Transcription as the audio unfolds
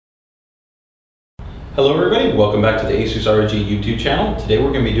Hello everybody, welcome back to the ASUS ROG YouTube channel. Today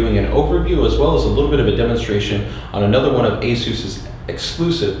we're going to be doing an overview as well as a little bit of a demonstration on another one of ASUS's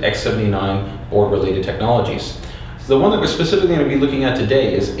exclusive X79 board related technologies. So the one that we're specifically going to be looking at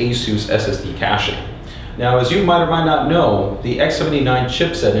today is ASUS SSD Caching. Now, as you might or might not know, the X79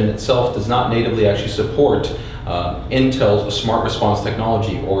 chipset in itself does not natively actually support Intel's Smart Response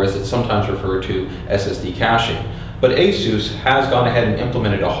technology, or as it's sometimes referred to, SSD caching. But ASUS has gone ahead and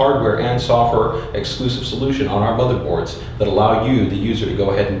implemented a hardware and software exclusive solution on our motherboards that allow you, the user, to go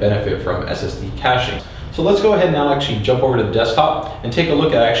ahead and benefit from SSD caching. So let's go ahead now actually jump over to the desktop and take a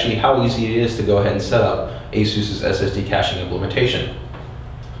look at actually how easy it is to go ahead and set up ASUS's SSD caching implementation.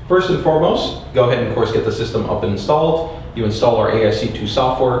 First and foremost, go ahead and of course get the system up and installed. You install our ARC2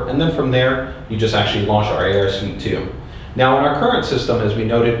 software, and then from there, you just actually launch our ARC2. Now in our current system, as we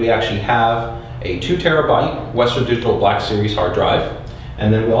noted, we actually have a 2 terabyte Western Digital Black Series hard drive,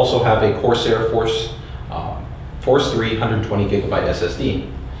 and then we also have a Corsair Force 3 120 gigabyte SSD.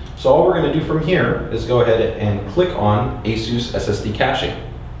 So all we're going to do from here is go ahead and click on ASUS SSD Caching.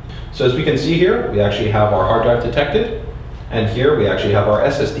 So as we can see here, we actually have our hard drive detected, and here we actually have our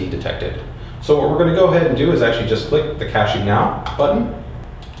SSD detected. So what we're going to go ahead and do is actually just click the Caching Now button,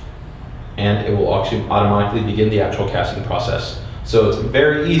 and it will actually automatically begin the actual caching process. So it's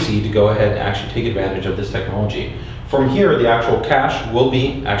very easy to go ahead and actually take advantage of this technology. From here, the actual cache will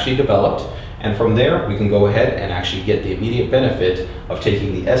be actually developed, and from there we can go ahead and actually get the immediate benefit of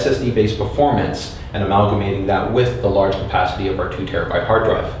taking the SSD-based performance and amalgamating that with the large capacity of our 2 terabyte hard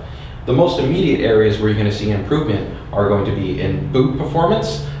drive. The most immediate areas where you're going to see improvement are going to be in boot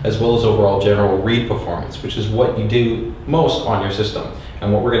performance, as well as overall general read performance, which is what you do most on your system.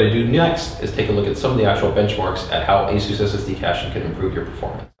 And what we're going to do next is take a look at some of the actual benchmarks at how ASUS SSD caching can improve your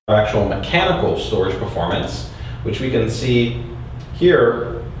performance. Our actual mechanical storage performance, which we can see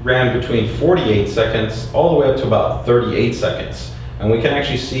here, ran between 48 seconds all the way up to about 38 seconds. And we can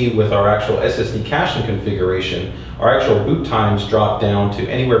actually see with our actual SSD caching configuration, our actual boot times drop down to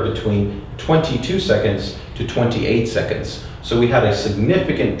anywhere between 22 seconds to 28 seconds. So we had a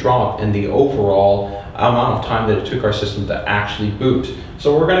significant drop in the overall amount of time that it took our system to actually boot.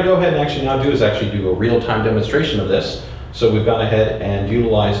 So what we're going to go ahead and actually now do is actually do a real-time demonstration of this. So we've gone ahead and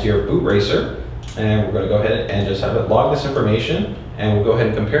utilized your boot racer, and we're going to go ahead and just have it log this information, and we'll go ahead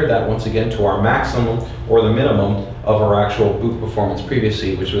and compare that once again to our maximum or the minimum of our actual boot performance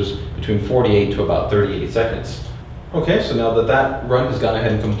previously, which was between 48 to about 38 seconds. Okay, so now that that run has gone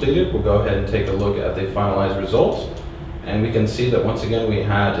ahead and completed, we'll go ahead and take a look at the finalized results. And we can see that once again we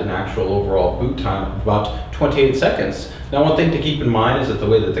had an actual overall boot time of about 28 seconds. Now, one thing to keep in mind is that the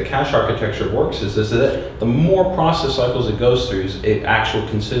way that the cache architecture works is that the more process cycles it goes through, it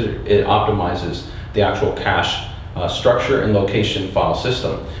optimizes the actual cache structure and location file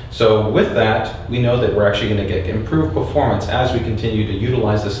system. So with that, we know that we're actually going to get improved performance as we continue to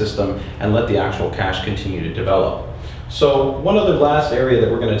utilize the system and let the actual cache continue to develop. So one other last area that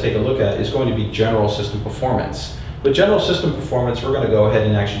we're going to take a look at is going to be general system performance. With general system performance, we're going to go ahead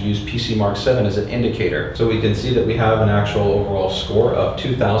and actually use PC Mark 7 as an indicator. So we can see that we have an actual overall score of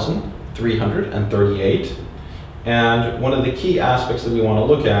 2,338. And one of the key aspects that we want to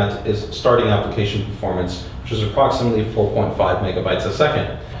look at is starting application performance, which is approximately 4.5 megabytes a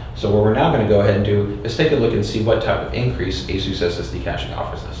second. So what we're now going to go ahead and do is take a look and see what type of increase ASUS SSD caching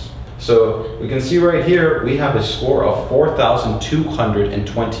offers us. So we can see right here, we have a score of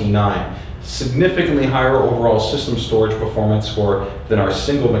 4,229. Significantly higher overall system storage performance score than our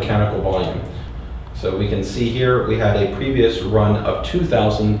single mechanical volume. So we can see here we had a previous run of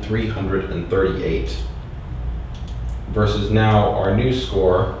 2,338 versus now our new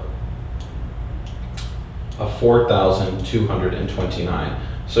score of 4,229.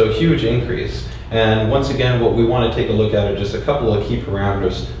 So a huge increase. And once again, what we want to take a look at are just a couple of key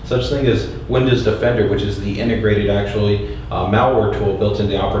parameters, such thing as Windows Defender, which is the integrated malware tool built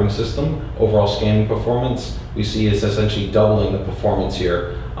into the operating system. Overall scanning performance, we see it's essentially doubling the performance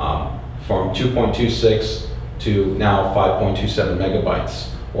here from 2.26 to now 5.27 megabytes.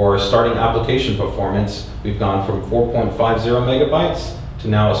 Or starting application performance, we've gone from 4.50 megabytes to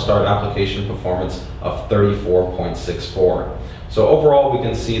now a start application performance of 34.64. So overall, we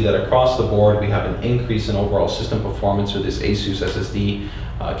can see that across the board, we have an increase in overall system performance with this ASUS SSD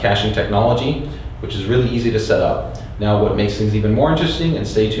caching technology, which is really easy to set up. Now, what makes things even more interesting, and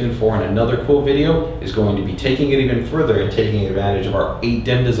stay tuned for in another cool video, is going to be taking it even further and taking advantage of our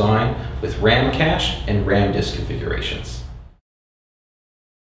 8-DIMM design with RAM cache and RAM disk configurations.